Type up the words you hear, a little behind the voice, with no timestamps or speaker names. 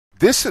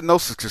This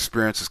hypnosis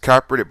experience is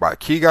copyrighted by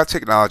Key Guy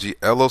Technology,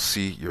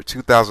 LLC, your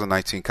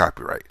 2019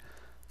 copyright.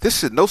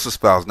 This hypnosis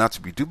file is not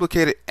to be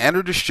duplicated and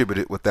or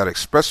distributed without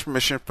express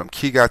permission from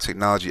Key Guy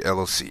Technology,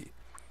 LLC.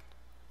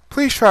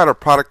 Please try the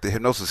product The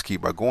Hypnosis Key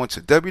by going to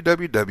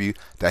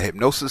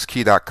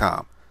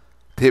www.hypnosiskey.com.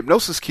 The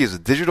Hypnosis Key is a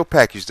digital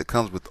package that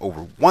comes with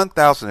over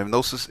 1,000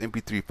 Hypnosis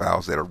Mp3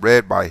 files that are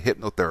read by a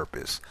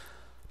hypnotherapist.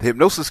 The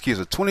Hypnosis Key is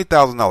a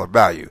 $20,000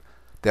 value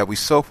that we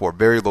sell for a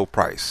very low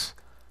price.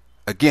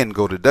 Again,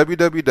 go to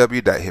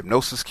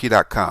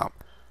www.hypnosiskey.com.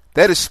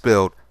 That is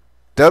spelled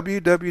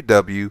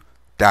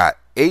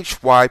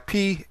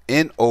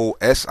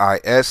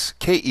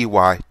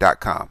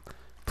www.hypnosiskey.com.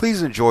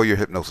 Please enjoy your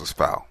hypnosis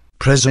file.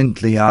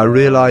 Presently I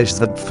realize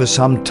that for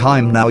some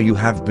time now you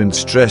have been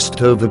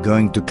stressed over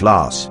going to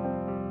class.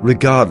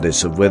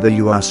 Regardless of whether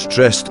you are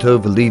stressed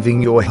over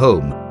leaving your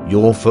home,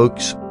 your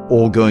folks,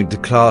 or going to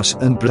class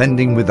and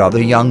blending with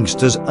other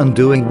youngsters and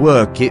doing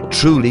work, it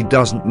truly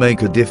doesn't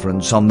make a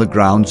difference on the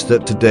grounds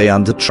that today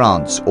under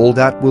trance all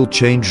that will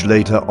change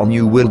later on.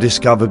 You will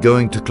discover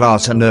going to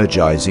class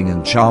energizing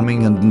and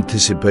charming and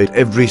anticipate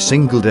every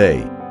single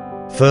day.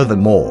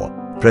 Furthermore,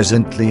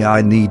 presently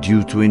I need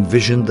you to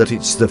envision that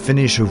it's the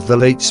finish of the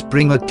late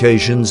spring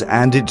occasions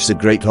and it's a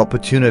great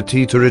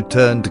opportunity to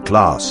return to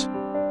class.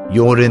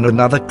 You're in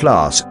another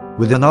class,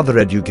 with another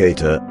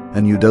educator,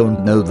 and you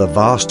don't know the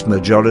vast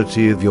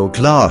majority of your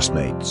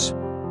classmates.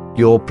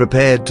 You're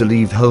prepared to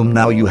leave home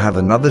now. You have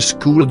another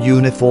school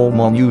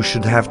uniform on. You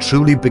should have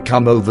truly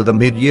become over the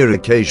mid-year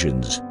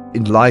occasions.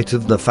 In light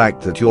of the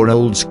fact that your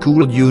old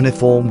school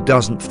uniform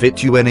doesn't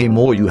fit you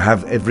anymore, you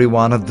have every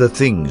one of the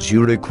things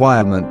you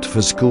requirement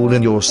for school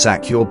in your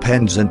sack: your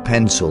pens and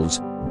pencils,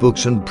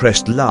 books and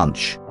pressed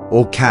lunch,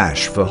 or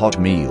cash for hot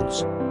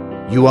meals.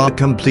 You are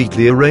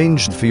completely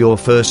arranged for your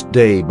first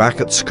day back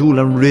at school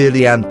and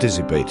really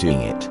anticipating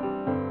it.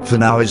 For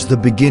now is the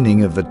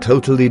beginning of a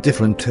totally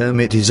different term.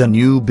 It is a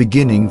new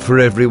beginning for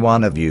every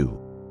one of you.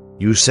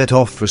 You set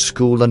off for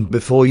school and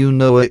before you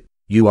know it,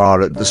 you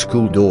are at the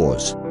school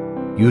doors.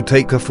 You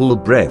take a full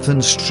breath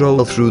and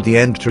stroll through the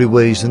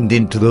entryways and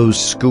into those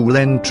school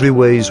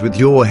entryways with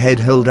your head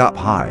held up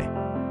high.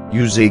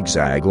 You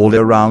zigzag all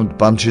around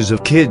bunches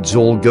of kids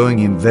all going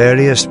in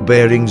various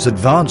bearings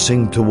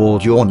advancing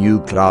toward your new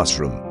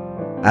classroom.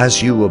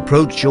 As you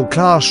approach your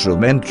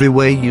classroom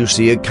entryway, you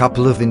see a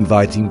couple of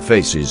inviting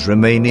faces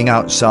remaining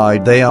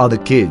outside. They are the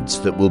kids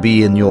that will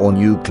be in your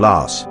new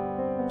class.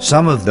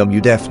 Some of them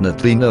you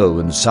definitely know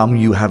and some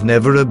you have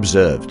never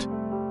observed.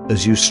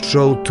 As you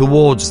stroll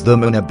towards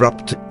them, an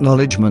abrupt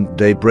acknowledgement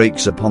day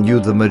breaks upon you.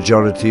 The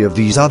majority of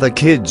these other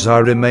kids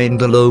are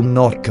remained alone,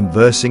 not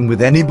conversing with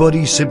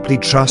anybody, simply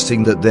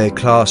trusting that their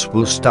class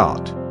will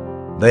start.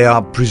 They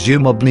are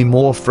presumably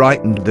more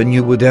frightened than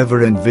you would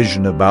ever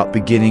envision about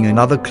beginning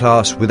another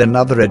class with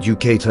another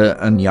educator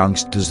and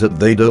youngsters that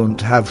they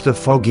don't have the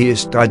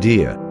foggiest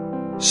idea.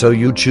 So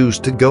you choose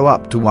to go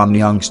up to one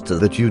youngster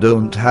that you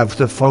don't have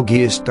the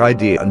foggiest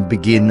idea and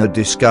begin a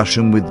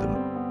discussion with them.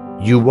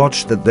 You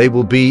watch that they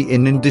will be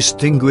in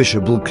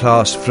indistinguishable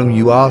class from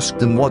you. Ask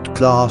them what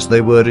class they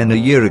were in a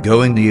year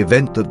ago in the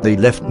event that they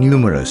left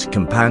numerous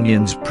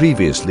companions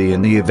previously.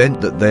 In the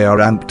event that they are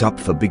amped up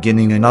for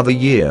beginning another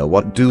year,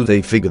 what do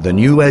they figure the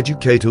new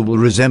educator will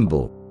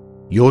resemble?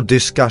 Your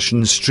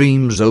discussion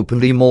streams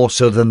openly, more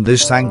so than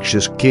this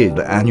anxious kid,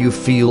 and you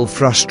feel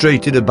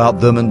frustrated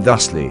about them, and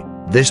thusly,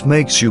 this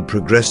makes you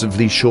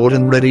progressively short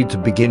and ready to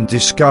begin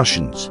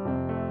discussions.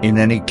 In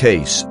any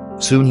case,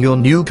 soon your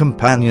new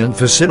companion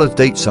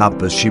facilitates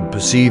up as she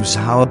perceives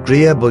how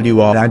agreeable you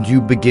are, and you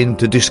begin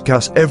to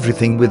discuss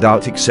everything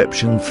without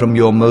exception, from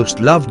your most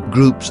loved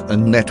groups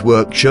and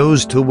network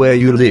shows to where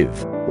you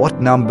live,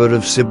 what number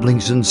of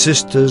siblings and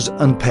sisters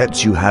and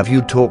pets you have.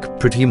 You talk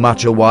pretty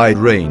much a wide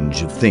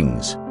range of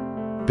things.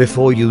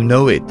 Before you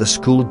know it, the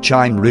school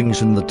chime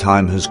rings and the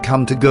time has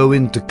come to go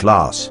into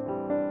class.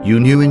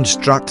 Your new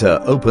instructor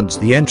opens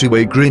the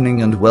entryway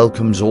grinning and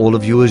welcomes all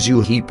of you as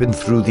you heap in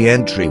through the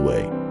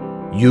entryway.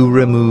 You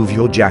remove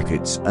your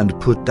jackets and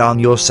put down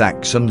your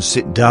sacks and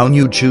sit down.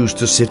 You choose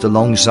to sit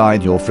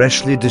alongside your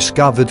freshly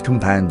discovered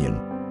companion.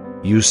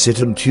 You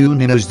sit and tune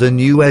in as the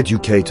new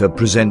educator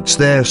presents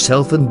their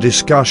self and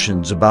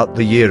discussions about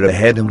the year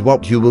ahead and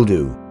what you will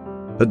do.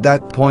 At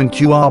that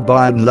point you are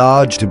by and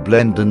large to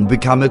blend and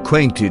become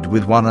acquainted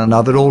with one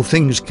another. All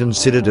things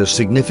considered, a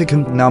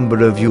significant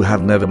number of you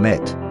have never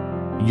met.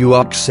 You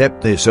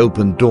accept this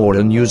open door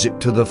and use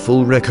it to the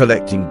full,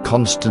 recollecting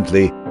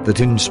constantly that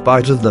in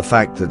spite of the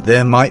fact that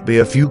there might be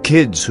a few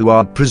kids who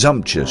are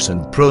presumptuous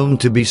and prone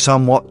to be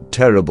somewhat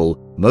terrible,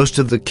 most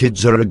of the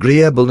kids are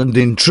agreeable and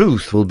in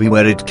truth will be,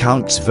 where it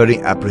counts, very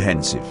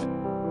apprehensive.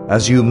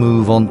 As you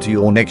move on to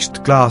your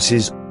next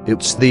classes,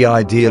 it's the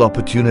ideal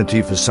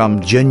opportunity for some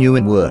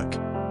genuine work.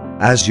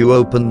 As you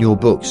open your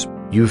books,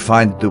 you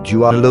find that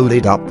you are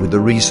loaded up with the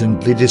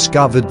recently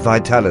discovered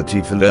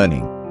vitality for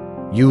learning.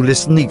 You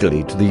listen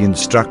eagerly to the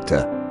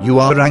instructor, You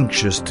are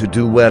anxious to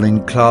do well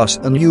in class,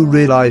 and you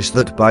realize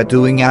that by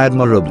doing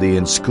admirably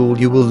in school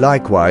you will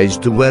likewise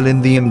do well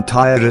in the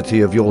entirety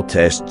of your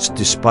tests,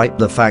 despite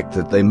the fact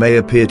that they may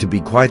appear to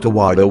be quite a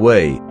while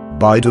away.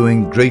 By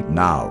doing great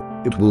now,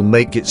 it will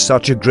make it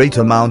such a great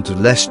amount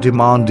less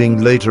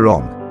demanding later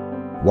on.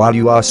 While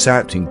you are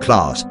sat in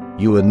class,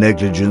 you are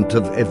negligent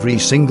of every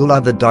single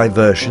other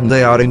diversion.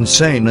 They are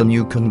insane, and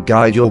you can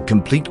guide your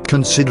complete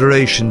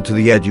consideration to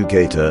the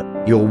educator,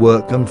 your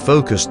work, and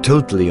focus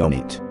totally on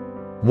it.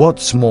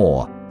 What's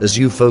more, as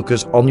you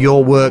focus on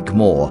your work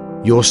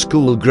more, your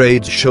school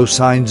grades show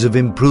signs of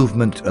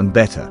improvement and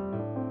better.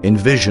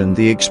 Envision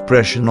the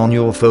expression on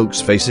your folks'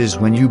 faces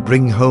when you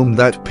bring home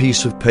that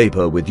piece of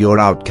paper with your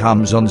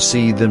outcomes on.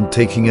 See them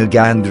taking a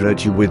gander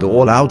at you with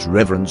all-out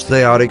reverence.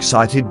 They are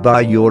excited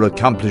by your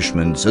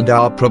accomplishments and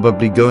are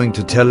probably going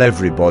to tell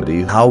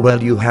everybody how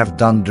well you have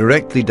done,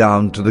 directly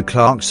down to the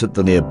clerks at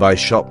the nearby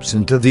shops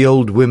and to the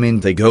old women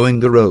they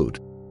going the road.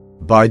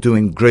 By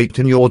doing great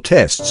in your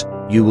tests,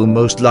 you will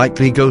most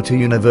likely go to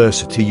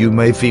university. You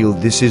may feel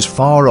this is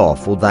far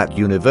off, or that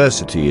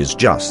university is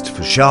just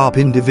for sharp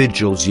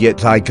individuals,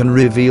 yet I can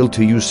reveal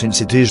to you, since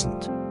it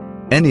isn't.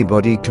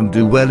 Anybody can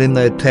do well in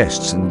their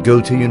tests and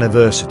go to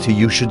university.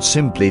 You should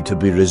simply to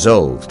be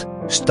resolved,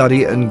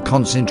 study and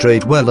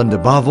concentrate well, and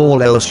above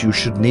all else you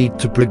should need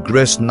to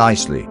progress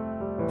nicely.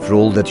 For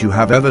all that you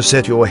have ever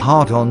set your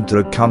heart on to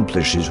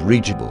accomplish is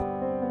reachable.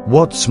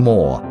 What's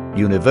more,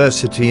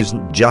 university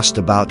isn't just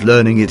about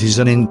learning, it is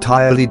an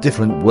entirely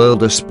different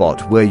world, a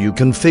spot where you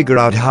can figure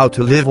out how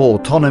to live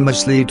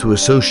autonomously, to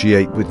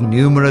associate with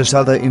numerous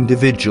other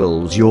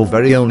individuals your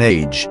very own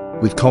age,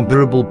 with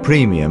comparable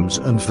premiums,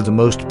 and for the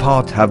most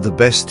part have the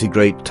best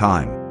great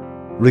time.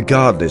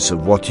 Regardless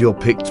of what your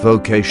picked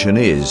vocation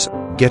is,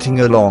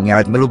 getting along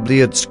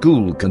admirably at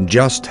school can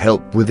just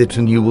help with it,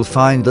 and you will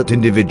find that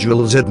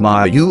individuals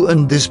admire you,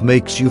 and this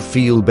makes you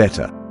feel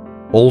better.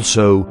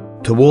 Also,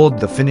 toward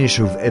the finish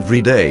of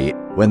every day,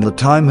 when the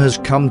time has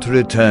come to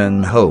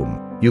return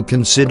home, you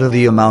consider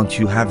the amount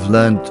you have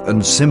learnt,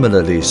 and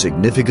similarly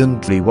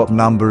significantly what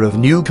number of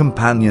new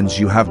companions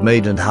you have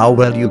made and how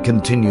well you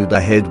continued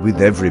ahead with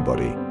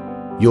everybody.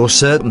 Your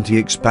certainty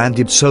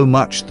expanded so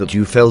much that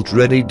you felt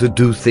ready to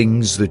do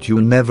things that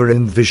you never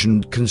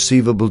envisioned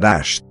conceivable.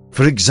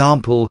 For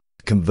example,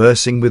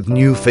 conversing with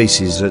new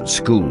faces at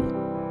school.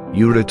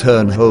 You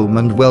return home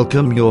and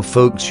welcome your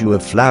folks. You are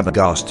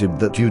flabbergasted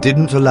that you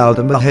didn't allow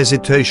them a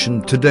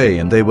hesitation today,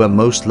 and they were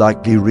most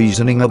likely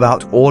reasoning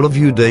about all of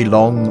you day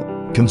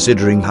long,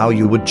 considering how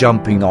you were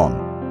jumping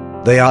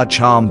on. They are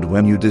charmed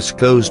when you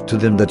disclose to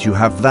them that you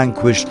have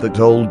vanquished that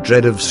old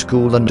dread of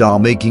school and are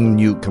making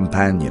new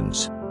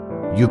companions.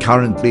 You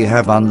currently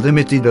have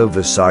unlimited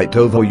oversight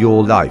over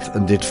your life,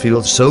 and it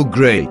feels so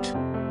great.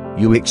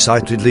 You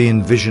excitedly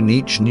envision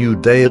each new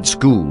day at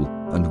school,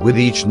 and with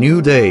each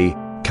new day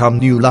come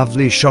new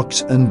lovely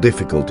shocks and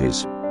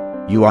difficulties.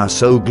 You are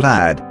so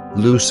glad,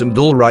 loose and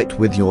all right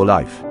with your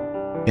life.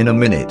 In a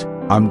minute,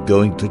 I'm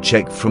going to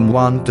check from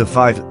 1 to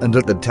 5, and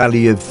at the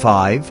tally of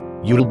 5,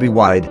 you'll be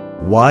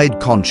wide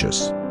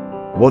conscious.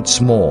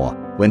 What's more,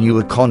 when you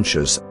are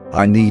conscious,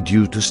 I need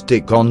you to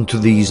stick on to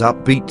these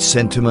upbeat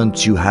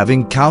sentiments you have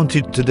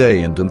encountered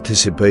today and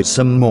anticipate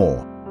some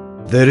more.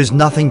 There is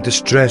nothing to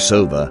stress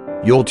over.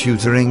 Your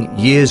tutoring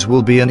years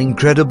will be an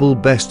incredible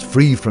best,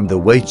 free from the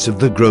weights of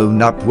the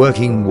grown-up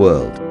working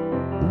world.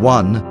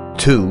 1,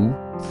 2,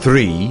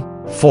 3,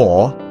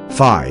 4,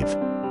 5.